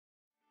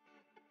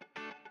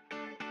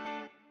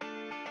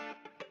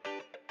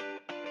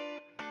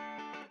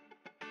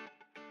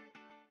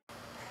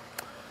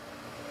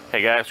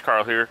Hey guys,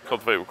 Carl here,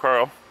 Cultivate with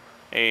Carl,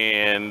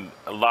 and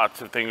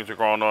lots of things are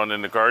going on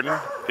in the garden.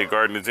 The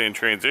garden is in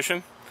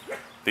transition.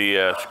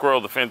 The Squirrel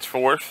Defense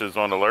Force is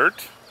on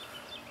alert.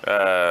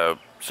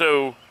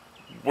 So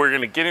we're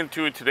going to get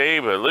into it today,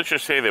 but let's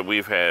just say that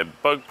we've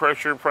had bug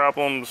pressure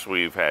problems,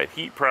 we've had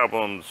heat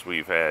problems,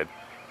 we've had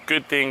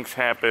good things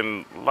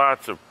happen,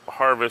 lots of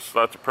harvest,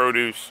 lots of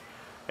produce,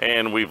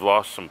 and we've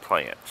lost some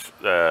plants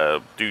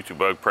due to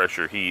bug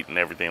pressure, heat, and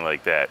everything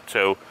like that.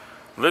 So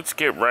let's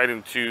get right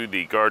into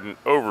the garden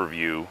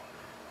overview,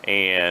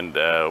 and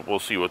we'll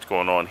see what's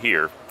going on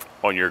here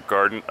on your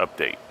garden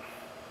update.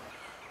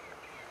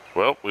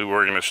 Well, we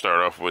were going to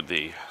start off with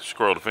the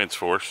Squirrel Defense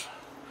Force.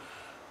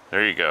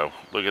 There you go.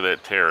 Look at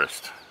that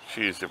terrorist.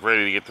 She's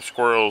ready to get the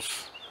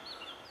squirrels.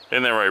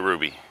 Isn't that right,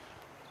 Ruby?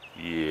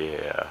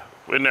 Yeah.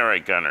 Isn't that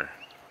right, Gunner?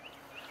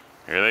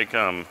 Here they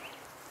come.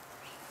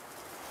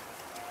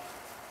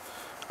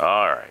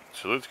 Alright,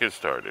 so let's get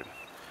started.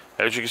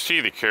 As you can see,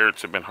 the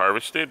carrots have been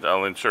harvested.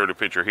 I'll insert a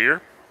picture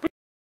here.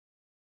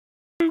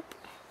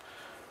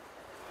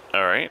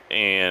 Alright,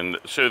 and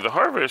so the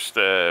harvest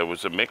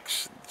was a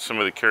mix. Some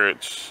of the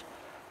carrots,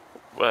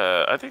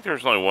 I think there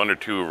was only one or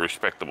two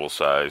respectable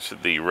size.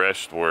 The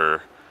rest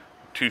were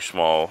too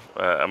small.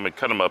 I'm going to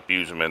cut them up,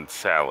 use them in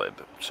salad.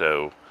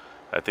 So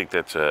I think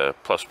that's a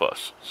plus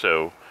plus.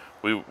 So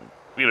I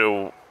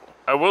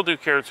will do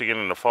carrots again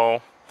in the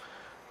fall.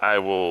 I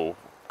will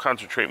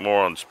concentrate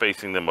more on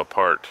spacing them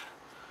apart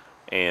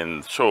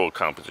and soil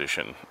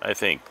composition. I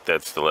think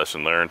that's the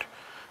lesson learned.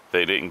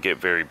 They didn't get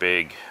very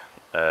big,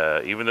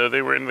 even though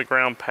they were in the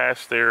ground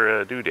past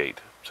their due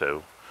date.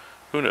 So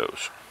who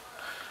knows?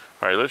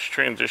 All right, let's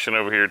transition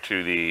over here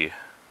to the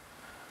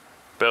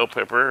bell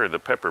pepper, or the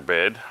pepper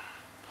bed.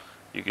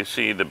 You can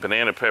see the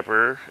banana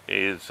pepper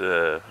is,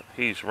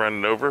 he's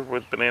running over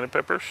with banana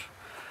peppers.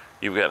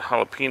 You've got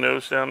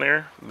jalapenos down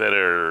there that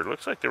are,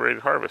 looks like they're ready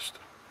to harvest.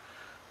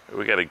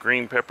 We got a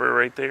green pepper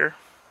right there.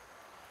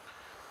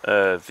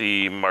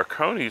 The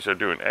Marconis are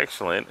doing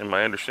excellent, and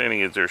my understanding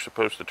is they're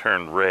supposed to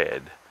turn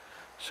red.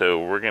 So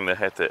we're going to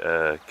have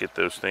to get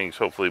those things,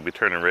 hopefully be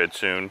turning red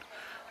soon.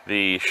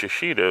 The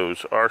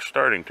shishitos are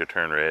starting to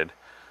turn red,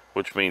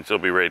 which means they'll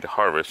be ready to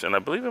harvest, and I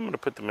believe I'm going to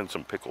put them in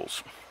some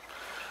pickles.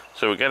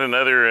 So we got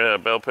another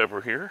bell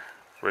pepper here,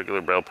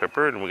 regular bell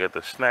pepper, and we got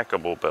the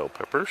snackable bell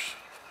peppers.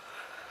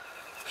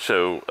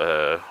 So,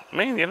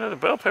 man, you know, the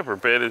bell pepper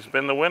bed has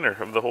been the winner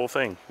of the whole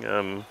thing.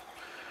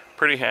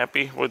 Pretty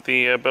happy with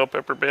the bell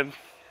pepper bed.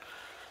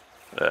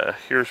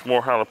 Here's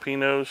more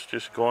jalapenos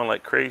just going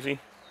like crazy.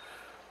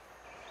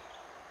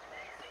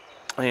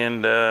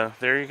 And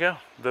there you go,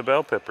 the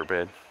bell pepper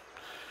bed,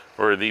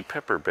 or the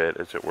pepper bed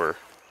as it were.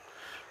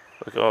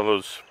 Look at all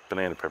those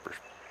banana peppers.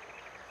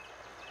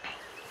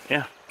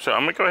 Yeah, so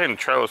I'm gonna go ahead and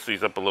trellis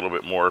these up a little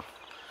bit more,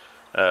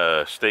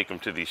 stake them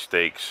to these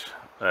stakes.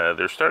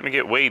 They're starting to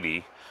get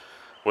weighty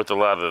with a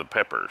lot of the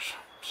peppers,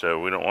 so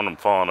we don't want them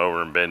falling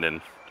over and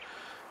bending.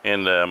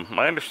 And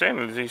my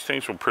understanding is these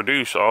things will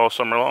produce all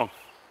summer long.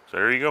 So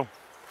there you go,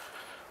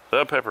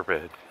 the pepper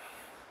bed.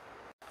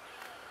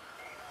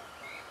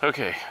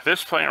 Okay,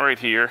 this plant right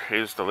here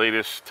is the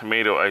latest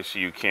tomato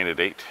ICU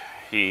candidate.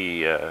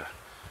 He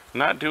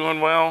not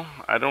doing well.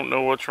 I don't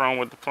know what's wrong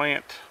with the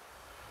plant.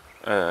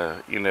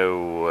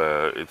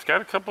 It's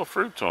got a couple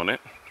fruits on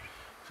it,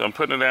 so I'm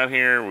putting it out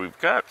here. We've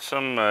got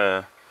some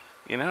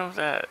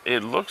that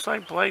it looks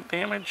like blight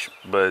damage,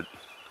 but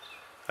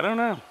I don't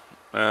know.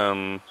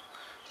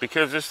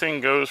 Because this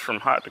thing goes from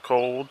hot to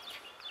cold,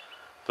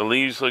 the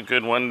leaves look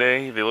good one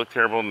day, they look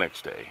terrible the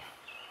next day.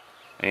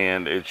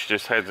 And it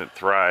just hasn't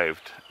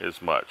thrived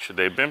as much.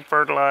 They've been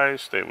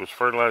fertilized. It was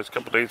fertilized a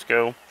couple days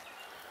ago.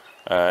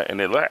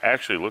 And it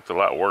actually looked a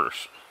lot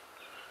worse.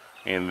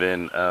 And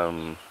then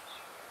I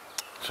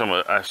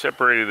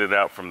separated it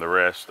out from the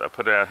rest. I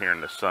put it out here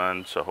in the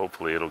sun, so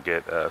hopefully it'll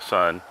get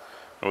sun.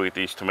 And we get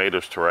these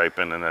tomatoes to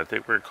ripen, and I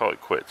think we're going to call it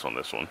quits on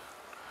this one.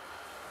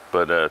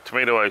 But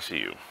tomato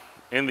ICU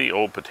in the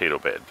old potato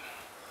bed.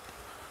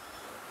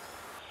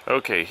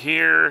 Okay,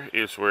 here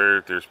is where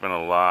there's been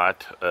a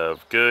lot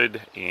of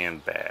good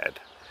and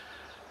bad.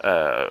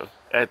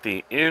 At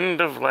the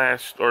end of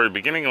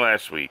beginning of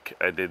last week,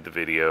 I did the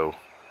video,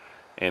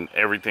 and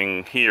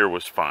everything here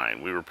was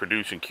fine. We were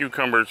producing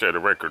cucumbers at a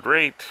record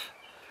rate,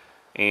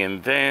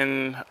 and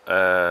then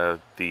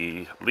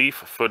the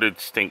leaf-footed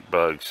stink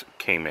bugs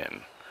came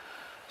in.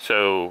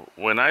 So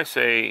when I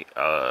say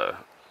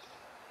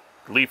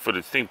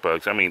leaf-footed stink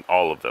bugs, I mean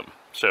all of them.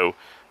 So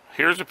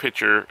here's a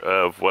picture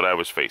of what I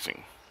was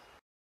facing.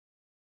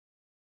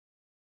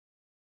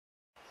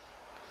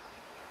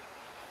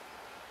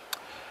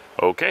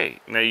 Okay,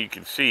 now you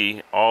can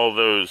see all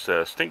those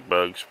stink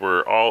bugs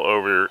were all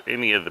over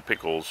any of the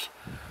pickles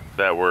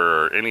that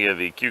were, any of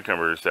the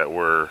cucumbers that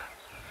were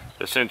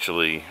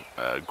essentially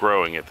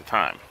growing at the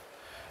time.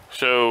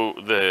 So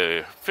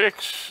the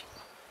fix,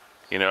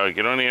 I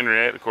get on the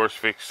internet, of course,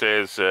 fix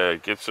says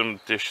get some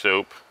dish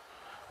soap,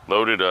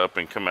 load it up,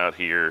 and come out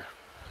here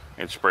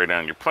and spray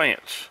down your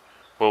plants.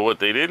 Well, what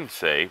they didn't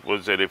say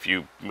was that if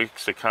you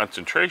mix the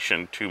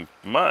concentration too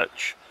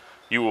much,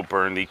 you will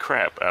burn the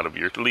crap out of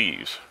your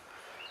leaves,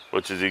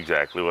 which is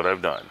exactly what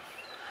I've done.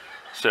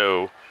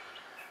 So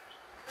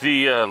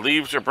the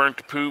leaves are burnt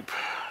to poop.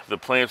 The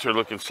plants are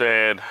looking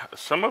sad.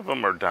 Some of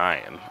them are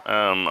dying.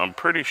 I'm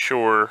pretty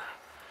sure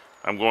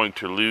I'm going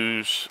to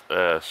lose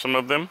some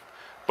of them,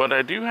 but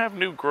I do have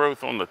new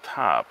growth on the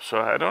top, so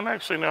I don't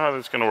actually know how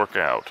that's going to work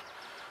out.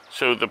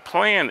 So the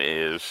plan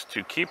is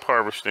to keep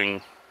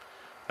harvesting,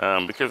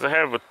 because I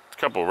have a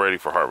couple ready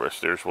for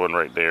harvest. There's one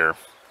right there.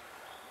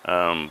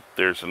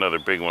 There's another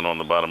big one on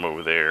the bottom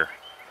over there.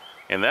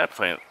 And that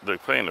plant, the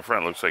plant in the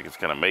front, looks like it's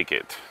going to make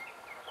it.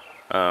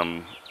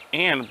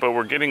 But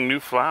we're getting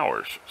new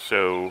flowers.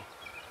 So,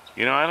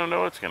 you know, I don't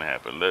know what's going to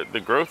happen. The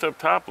growth up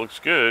top looks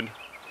good.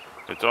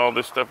 It's all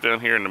this stuff down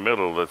here in the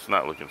middle that's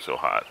not looking so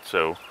hot.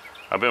 So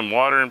I've been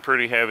watering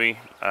pretty heavy.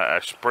 I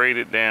sprayed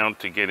it down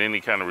to get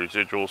any kind of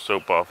residual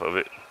soap off of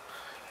it.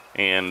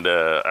 And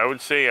I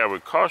would say I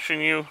would caution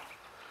you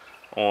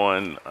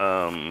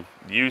on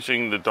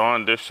using the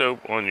Dawn dish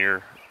soap on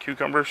your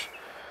cucumbers,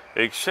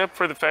 except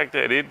for the fact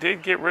that it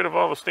did get rid of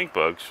all the stink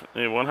bugs.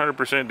 It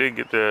 100% did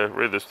get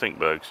rid of the stink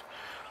bugs.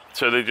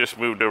 So they just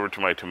moved over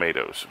to my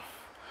tomatoes.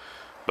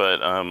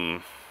 But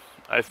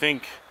I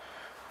think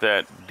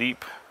that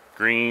deep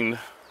green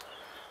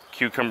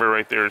cucumber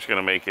right there is going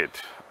to make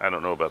it. I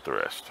don't know about the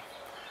rest.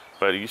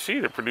 But you see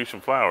they're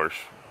producing flowers.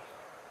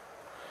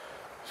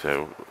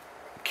 So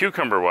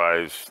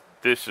cucumber-wise,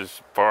 this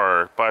is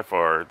by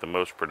far the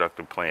most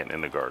productive plant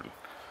in the garden.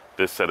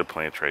 This set of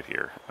plants right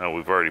here.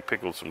 We've already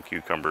pickled some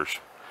cucumbers,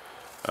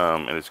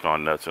 and it's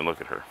gone nuts. And look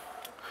at her.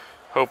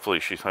 Hopefully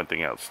she's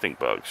hunting out stink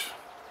bugs.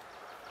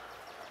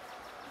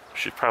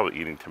 She's probably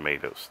eating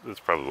tomatoes. That's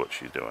probably what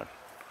she's doing.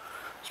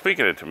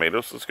 Speaking of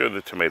tomatoes, let's go to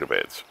the tomato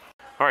beds.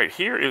 All right,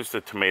 here is the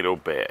tomato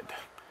bed.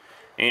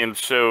 And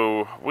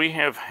so we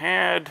have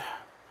had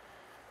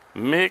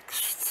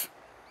mixed,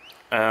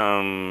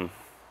 I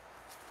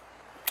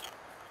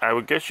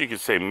would guess you could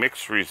say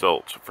mixed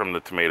results from the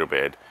tomato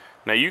bed.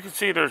 Now you can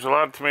see there's a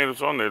lot of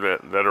tomatoes on there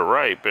that are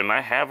ripe, and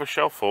I have a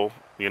shelf full.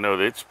 You know,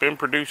 it's been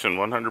producing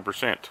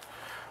 100%.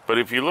 But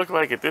if you look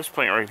like at this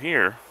plant right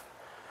here,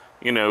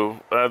 you know,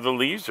 the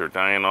leaves are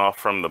dying off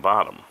from the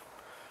bottom.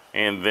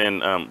 And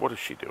then, what is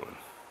she doing?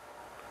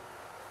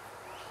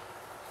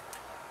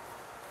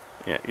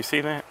 Yeah, you see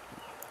that?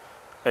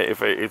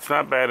 It's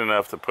not bad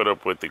enough to put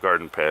up with the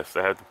garden pest,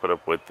 I have to put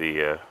up with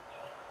the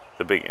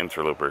big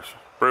interlopers.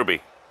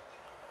 Ruby,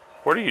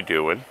 what are you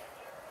doing?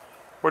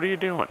 What are you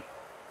doing?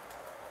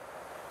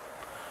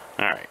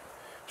 Alright,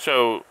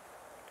 so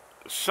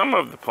some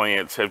of the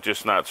plants have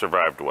just not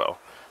survived well.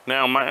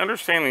 Now, my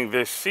understanding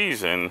this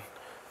season,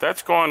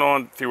 that's going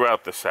on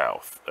throughout the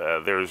South.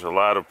 There's a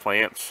lot of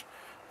plants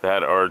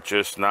that are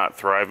just not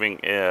thriving.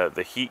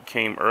 The heat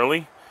came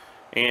early,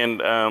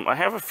 and I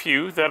have a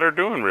few that are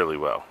doing really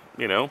well.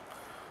 You know,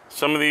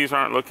 some of these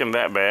aren't looking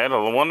that bad.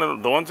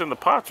 The ones in the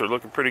pots are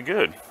looking pretty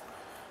good.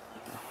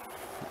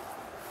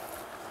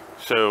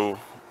 So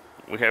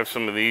we have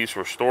some of these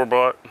were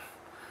store-bought.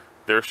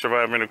 They're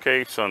surviving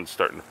okay. Sun's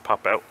starting to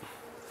pop out,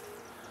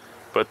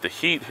 but the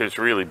heat has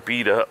really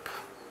beat up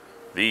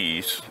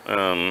these.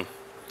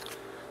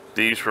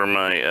 These were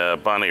my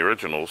Bonnie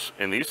Originals,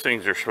 and these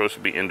things are supposed to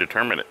be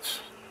indeterminates.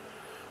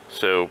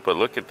 So, but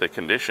look at the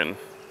condition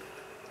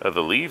of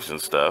the leaves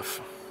and stuff.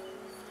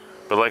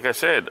 But like I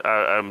said,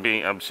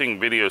 I'm seeing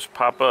videos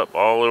pop up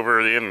all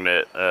over the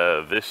internet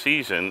this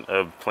season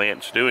of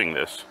plants doing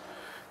this.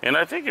 And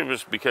I think it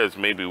was because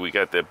maybe we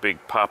got that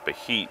big pop of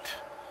heat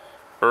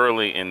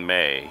early in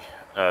May.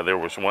 There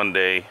was one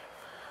day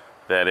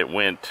that it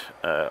went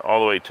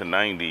all the way to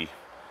 90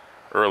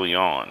 early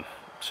on.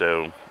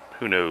 So,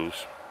 who knows?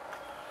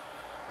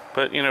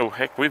 But, you know,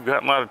 heck, we've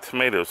got a lot of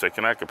tomatoes. I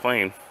cannot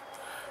complain.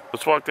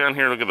 Let's walk down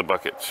here and look at the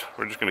buckets.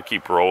 We're just going to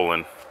keep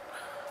rolling,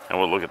 and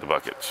we'll look at the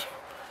buckets.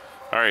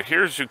 All right,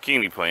 here's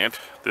zucchini plant.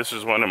 This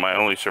is one of my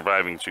only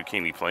surviving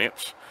zucchini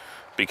plants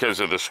because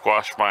of the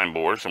squash vine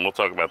borers, and we'll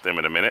talk about them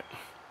in a minute.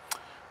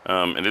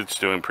 And it's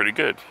doing pretty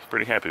good.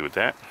 Pretty happy with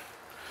that.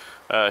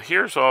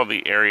 Here's all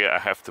the area I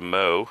have to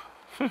mow.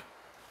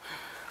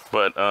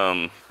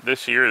 But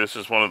this year, this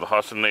is one of the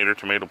Hausenator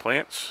tomato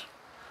plants.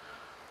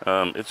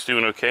 It's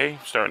doing okay.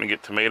 Starting to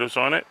get tomatoes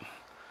on it.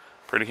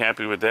 Pretty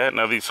happy with that.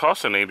 Now, these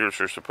Hausenators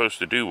are supposed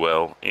to do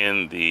well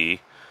in the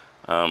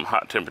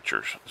hot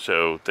temperatures.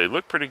 So they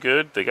look pretty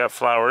good. They got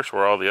flowers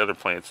where all the other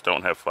plants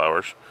don't have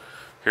flowers.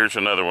 Here's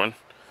another one.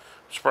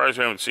 Surprised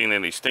we haven't seen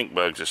any stink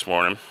bugs this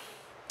morning.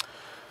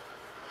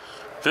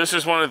 This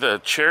is one of the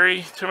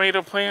cherry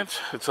tomato plants.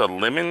 It's a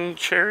lemon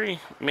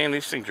cherry. Man,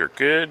 these things are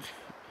good.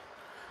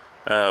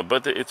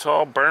 But it's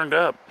all burned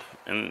up.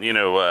 And, you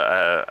know,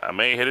 I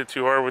may hit it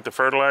too hard with the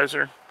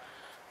fertilizer.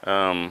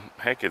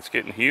 Heck, it's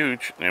getting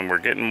huge, and we're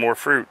getting more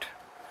fruit.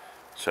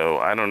 So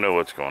I don't know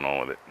what's going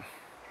on with it.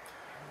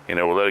 You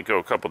know, we'll let it go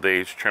a couple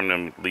days, trim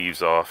them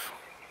leaves off.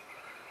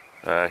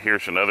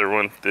 Here's another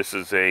one. This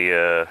is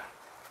a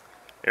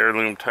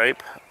heirloom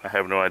type. I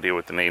have no idea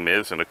what the name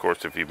is, and of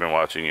course, if you've been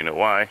watching, you know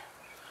why.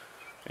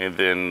 And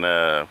then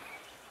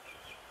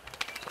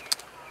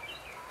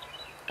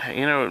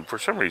You know, for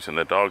some reason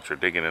the dogs are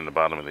digging in the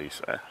bottom of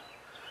these. I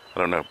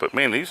don't know, but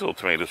man, these little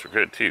tomatoes are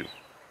good too.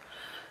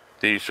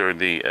 These are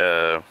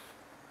the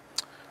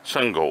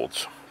sun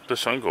golds. The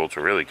sun golds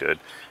are really good.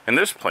 And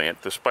this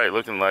plant, despite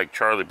looking like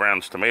Charlie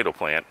Brown's tomato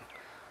plant,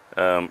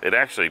 it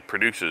actually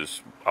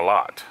produces a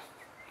lot.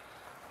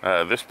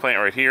 This plant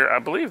right here, I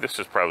believe this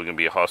is probably going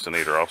to be a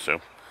hostinator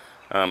also.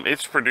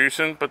 It's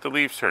producing, but the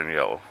leaves turn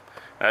yellow.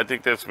 I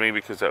think that's maybe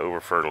because I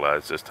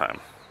over-fertilized this time.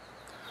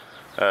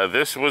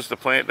 This was the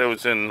plant that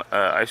was in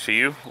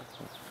ICU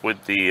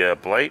with the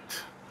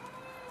blight.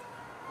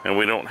 And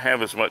we don't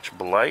have as much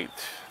blight.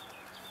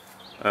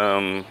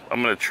 I'm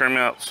going to trim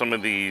out some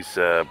of these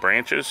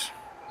branches.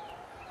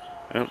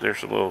 Oh,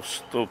 there's a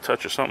little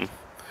touch of something.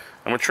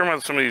 I'm going to trim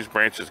out some of these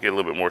branches, get a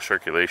little bit more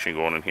circulation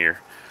going in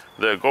here.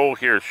 The goal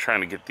here is trying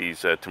to get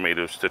these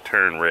tomatoes to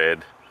turn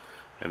red,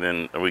 and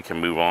then we can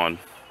move on.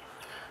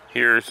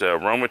 Here's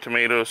Roma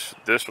tomatoes.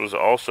 This was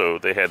also,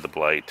 they had the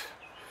blight.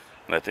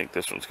 And I think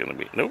this one's going to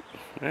be, nope,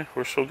 yeah,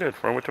 we're still good.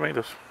 Roma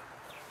tomatoes.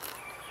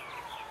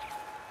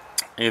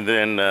 And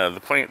then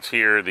the plants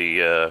here,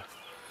 the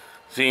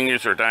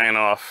zinnias are dying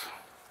off.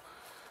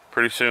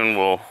 Pretty soon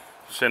we'll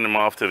send them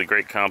off to the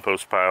great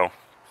compost pile,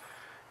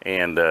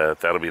 and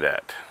that'll be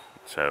that.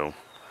 So,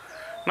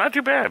 not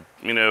too bad.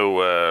 You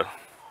know,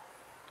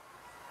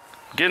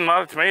 getting a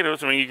lot of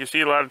tomatoes. I mean, you can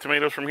see a lot of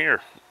tomatoes from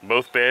here.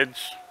 Both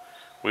beds.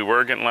 We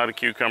were getting a lot of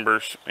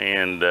cucumbers,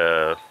 and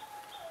I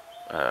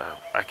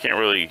can't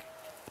really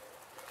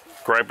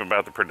gripe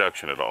about the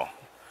production at all.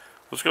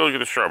 Let's go look at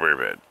the strawberry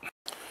bed.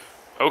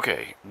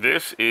 Okay,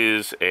 this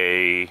is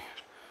a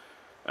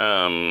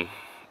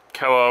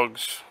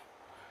Kellogg's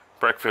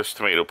breakfast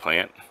tomato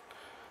plant.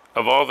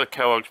 Of all the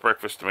Kellogg's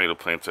breakfast tomato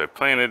plants I've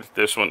planted,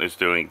 this one is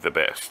doing the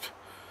best.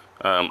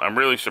 I'm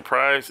really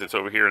surprised. It's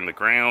over here in the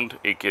ground.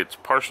 It gets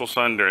partial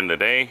sun during the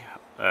day,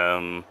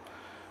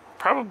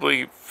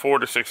 probably 4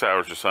 to 6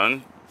 hours of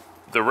sun.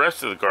 The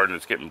rest of the garden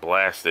is getting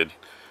blasted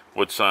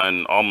with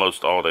sun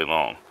almost all day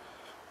long.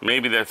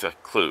 Maybe that's a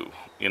clue.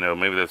 You know,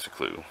 maybe that's a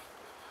clue.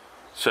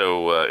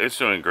 So it's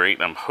doing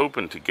great. I'm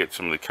hoping to get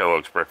some of the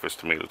Kellogg's breakfast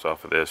tomatoes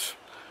off of this.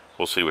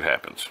 We'll see what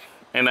happens.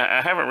 And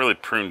I haven't really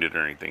pruned it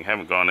or anything.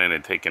 Haven't gone in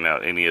and taken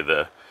out any of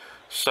the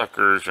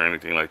suckers or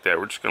anything like that.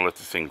 We're just going to let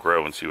this thing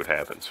grow and see what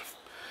happens.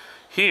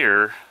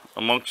 Here,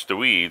 amongst the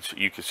weeds,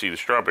 you can see the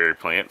strawberry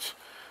plants.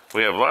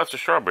 We have lots of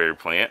strawberry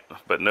plant,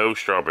 but no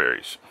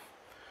strawberries.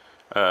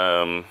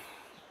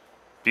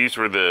 These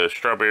were the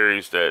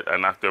strawberries that I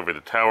knocked over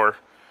the tower.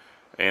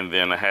 And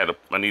then I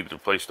needed a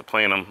place to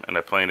plant them, and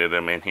I planted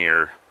them in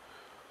here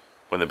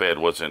when the bed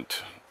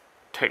wasn't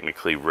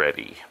technically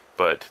ready.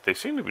 But they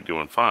seem to be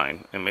doing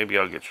fine, and maybe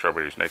I'll get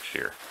strawberries next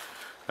year.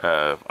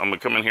 I'm going to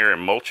come in here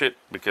and mulch it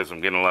because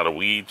I'm getting a lot of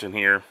weeds in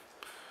here,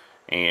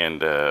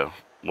 and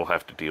we'll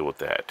have to deal with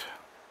that.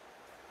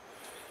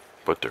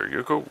 But there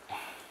you go.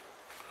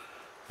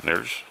 And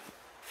there's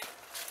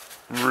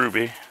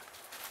Ruby.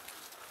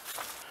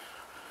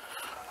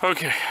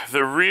 Okay,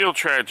 the real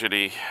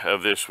tragedy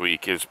of this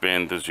week has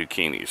been the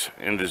zucchinis.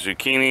 And the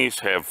zucchinis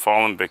have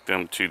fallen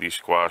victim to the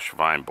squash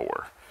vine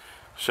borer.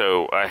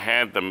 So I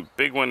had the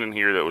big one in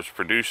here that was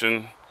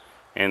producing,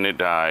 and it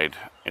died.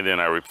 And then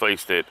I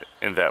replaced it,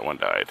 and that one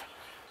died.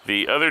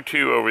 The other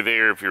two over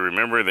there, if you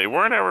remember, they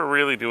weren't ever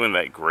really doing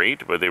that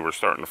great, but they were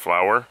starting to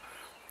flower.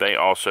 They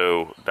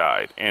also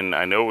died. And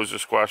I know it was a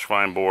squash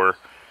vine borer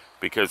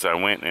because I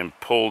went and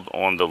pulled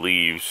on the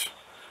leaves.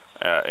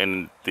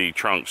 And the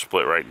trunk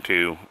split right in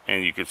two,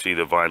 and you can see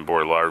the vine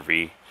borer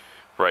larvae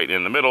right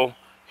in the middle.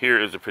 Here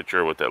is a picture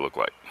of what that looked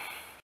like.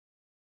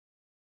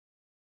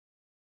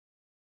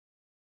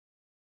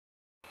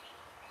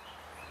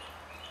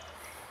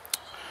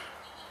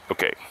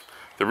 Okay,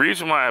 the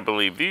reason why I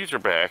believe these are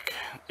back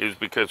is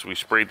because we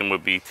sprayed them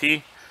with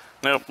BT.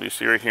 Nope, you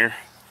see right here?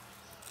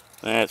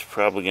 That's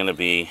probably going to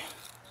be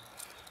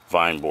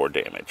vine borer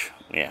damage.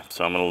 Yeah,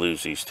 so I'm going to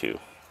lose these two.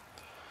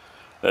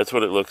 That's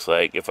what it looks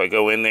like. If I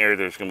go in there,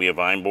 there's going to be a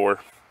vine borer.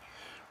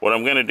 What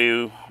I'm going to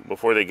do,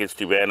 before that gets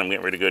too bad, I'm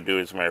getting ready to go do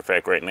it, as a matter of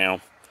fact, right now.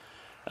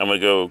 I'm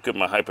going to go get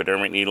my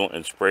hypodermic needle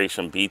and spray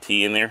some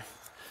BT in there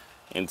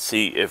and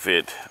see if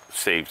it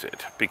saves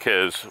it.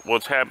 Because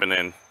what's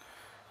happening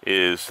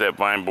is that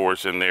vine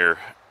borer's in there,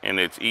 and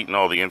it's eating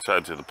all the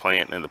insides of the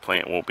plant, and the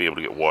plant won't be able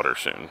to get water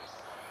soon.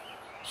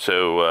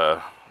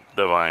 So,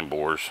 the vine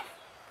borers.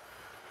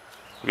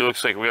 It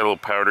looks like we got a little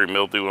powdery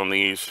mildew on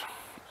these.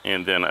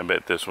 And then I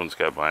bet this one's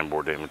got vine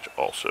borer damage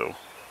also.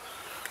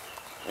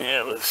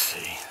 Yeah, let's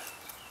see.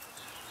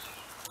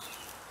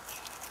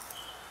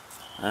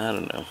 I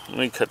don't know. Let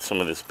me cut some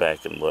of this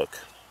back and look.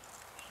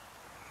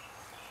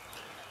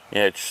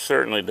 Yeah, it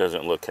certainly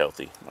doesn't look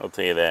healthy. I'll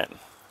tell you that.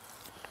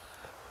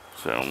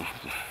 So,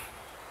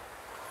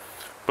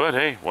 but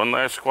hey, one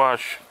last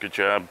squash. Good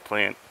job,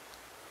 plant.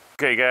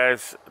 Okay,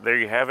 guys, there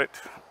you have it.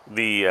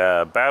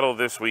 The battle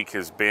this week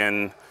has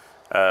been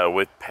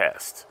with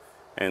pest.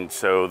 And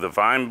so the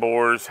vine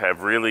borers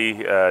have really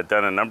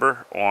done a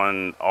number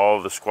on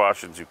all the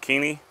squash and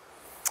zucchini.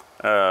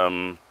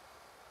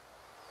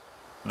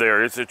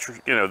 There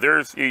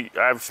is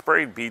I've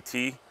sprayed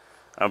BT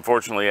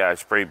Unfortunately, I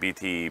sprayed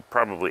BT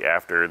probably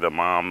after the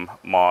mom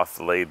moth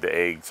laid the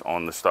eggs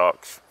on the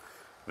stalks.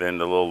 Then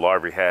the little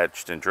larvae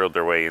hatched and drilled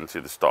their way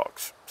into the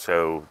stalks.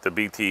 So the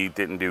BT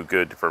didn't do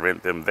good to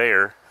prevent them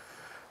there.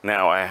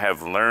 Now I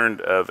have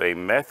learned of a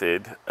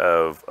method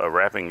of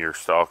wrapping your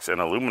stalks in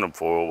aluminum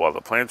foil while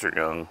the plants are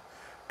young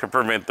to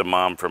prevent the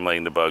mom from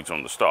laying the bugs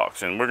on the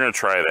stalks. And we're going to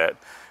try that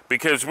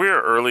because we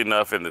are early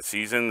enough in the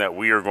season that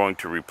we are going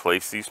to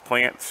replace these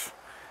plants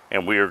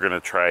and we are going to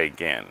try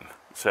again.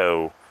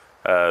 So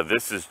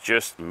this is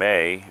just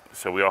May,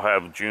 so we all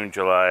have June,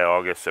 July,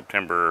 August,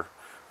 September,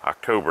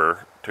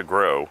 October to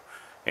grow,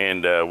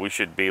 and we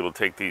should be able to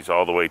take these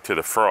all the way to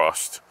the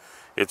frost.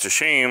 It's a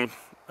shame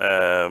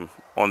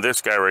on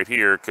this guy right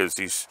here because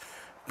he's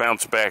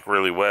bounced back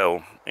really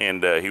well,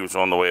 and he was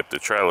on the way up the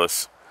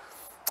trellis,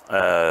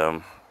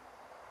 but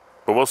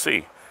we'll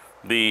see.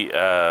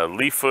 The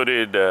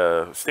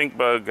leaf-footed stink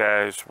bug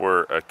guys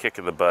were a kick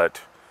in the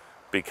butt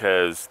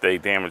because they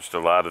damaged a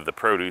lot of the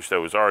produce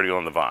that was already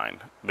on the vine.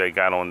 They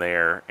got on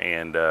there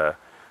and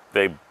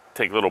they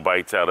take little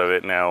bites out of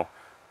it. Now,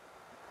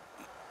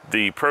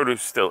 the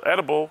produce is still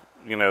edible.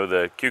 You know,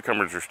 the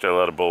cucumbers are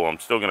still edible. I'm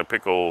still going to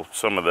pickle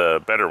some of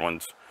the better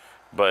ones,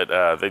 but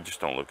they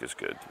just don't look as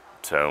good.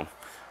 So,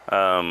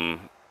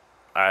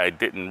 I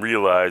didn't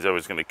realize I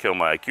was going to kill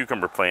my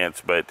cucumber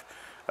plants, but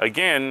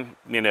again,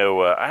 you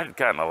know, I had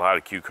gotten a lot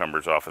of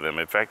cucumbers off of them.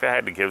 In fact, I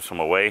had to give some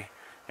away.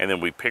 And then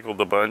we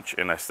pickled a bunch,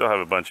 and I still have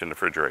a bunch in the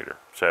refrigerator.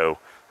 So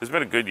it's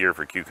been a good year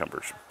for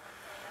cucumbers.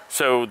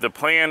 So the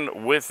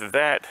plan with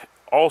that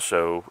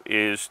also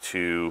is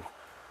to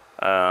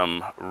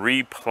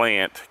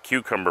replant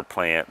cucumber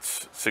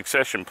plants,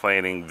 succession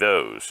planting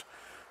those.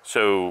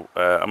 So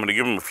I'm going to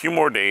give them a few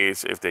more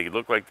days. If they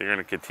look like they're going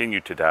to continue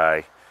to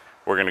die,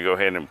 we're going to go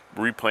ahead and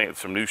replant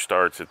some new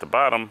starts at the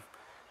bottom.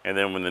 And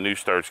then when the new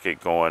starts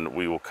get going,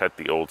 we will cut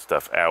the old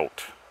stuff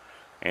out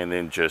and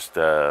then just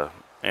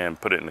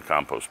and put it in the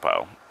compost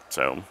pile.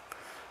 So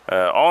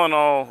all in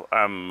all,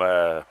 I'm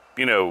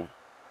you know,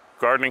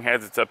 gardening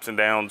has its ups and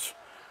downs,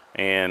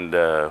 and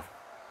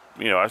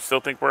you know, I still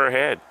think we're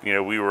ahead. You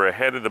know, we were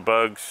ahead of the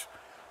bugs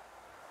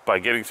by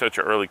getting such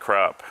an early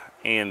crop,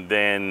 and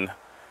then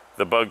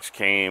the bugs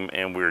came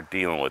and we're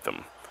dealing with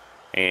them,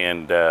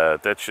 and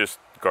that's just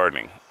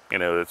gardening. You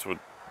know,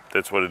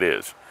 that's what it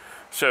is.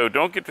 So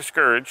don't get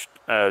discouraged.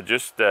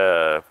 Just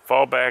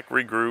fall back,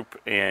 regroup,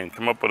 and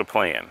come up with a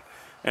plan.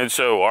 And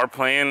so our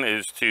plan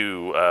is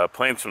to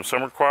plant some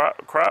summer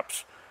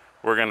crops.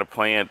 We're going to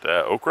plant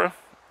okra,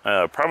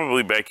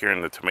 probably back here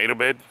in the tomato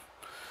bed.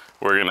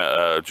 We're going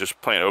to just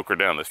plant okra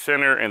down the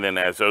center, and then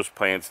as those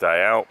plants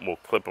die out, we'll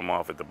clip them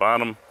off at the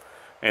bottom,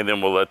 and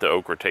then we'll let the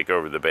okra take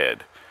over the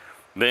bed.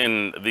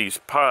 Then these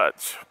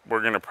pots,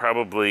 we're going to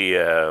probably,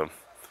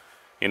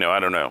 you know, I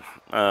don't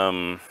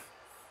know.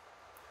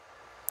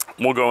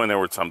 We'll go in there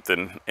with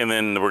something, and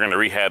then we're going to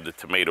rehab the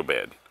tomato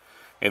bed.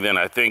 And then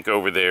I think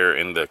over there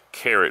in the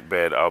carrot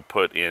bed, I'll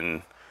put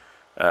in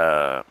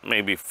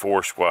maybe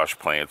 4 squash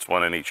plants,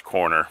 1 in each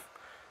corner.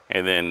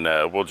 And then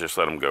we'll just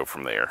let them go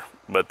from there.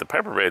 But the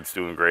pepper bed's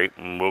doing great,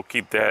 and we'll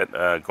keep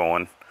that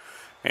going.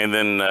 And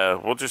then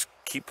we'll just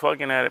keep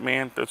plugging at it,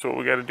 man. That's what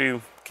we got to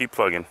do. Keep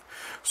plugging.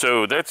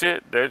 So that's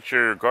it. That's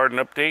your garden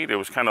update. It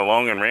was kind of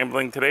long and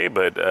rambling today,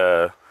 but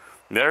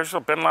there's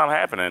been a lot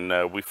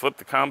happening. We flipped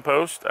the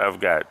compost. I've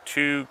got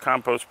 2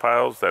 compost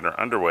piles that are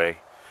underway.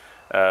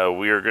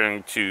 We are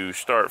going to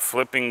start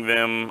flipping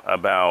them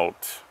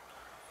about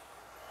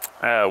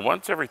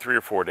once every 3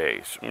 or 4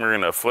 days. We're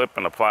going to flip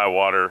and apply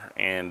water,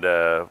 and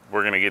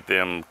we're going to get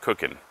them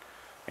cooking.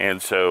 And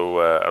so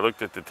I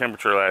looked at the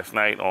temperature last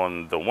night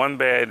on the one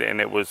bed, and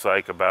it was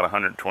like about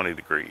 120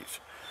 degrees.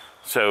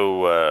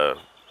 So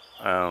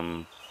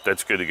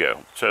that's good to go.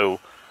 So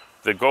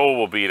the goal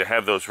will be to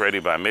have those ready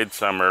by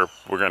midsummer.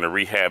 We're going to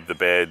rehab the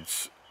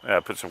beds,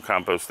 put some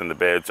compost in the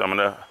beds. I'm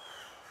going to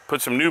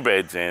put some new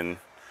beds in.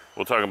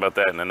 We'll talk about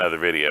that in another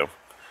video.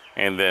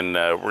 And then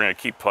we're going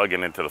to keep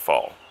plugging into the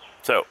fall.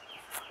 So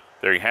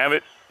there you have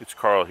it. It's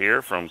Carl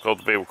here from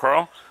Cultivate with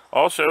Carl.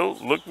 Also,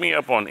 look me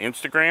up on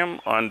Instagram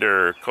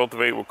under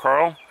Cultivate with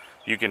Carl.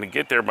 You can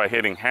get there by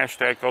hitting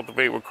hashtag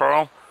Cultivate with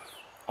Carl.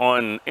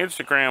 On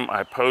Instagram,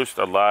 I post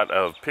a lot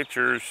of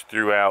pictures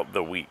throughout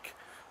the week.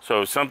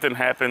 So if something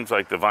happens,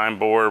 like the vine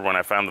borer, when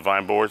I found the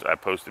vine borers, I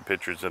posted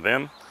pictures of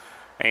them.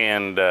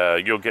 And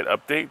you'll get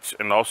updates.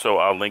 And also,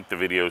 I'll link the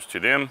videos to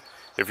them.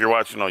 If you're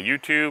watching on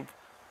YouTube,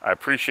 I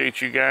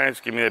appreciate you guys.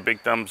 Give me that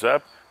big thumbs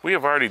up. We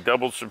have already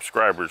doubled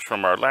subscribers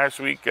from our last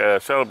week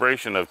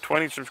celebration of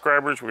 20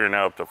 subscribers. We are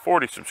now up to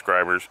 40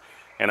 subscribers,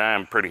 and I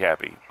am pretty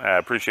happy. I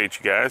appreciate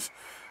you guys.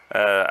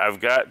 I've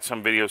got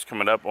some videos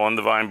coming up on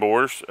the vine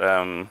borers,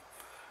 doing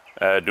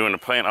a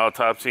plant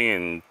autopsy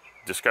and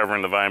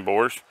discovering the vine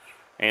borers.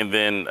 And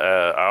then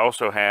I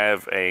also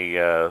have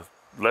a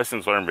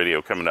lessons learned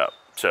video coming up.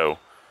 So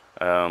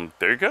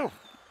there you go.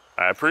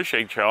 I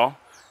appreciate y'all.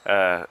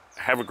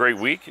 Have a great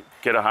week.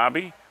 Get a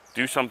hobby.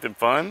 Do something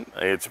fun.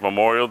 It's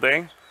Memorial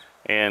Day.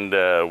 And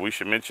we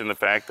should mention the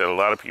fact that a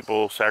lot of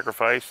people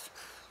sacrificed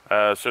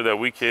so that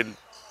we could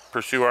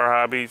pursue our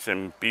hobbies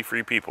and be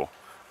free people.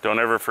 don't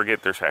ever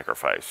forget their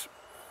sacrifice.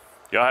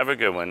 Y'all have a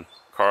good one.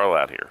 Carl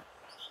out here.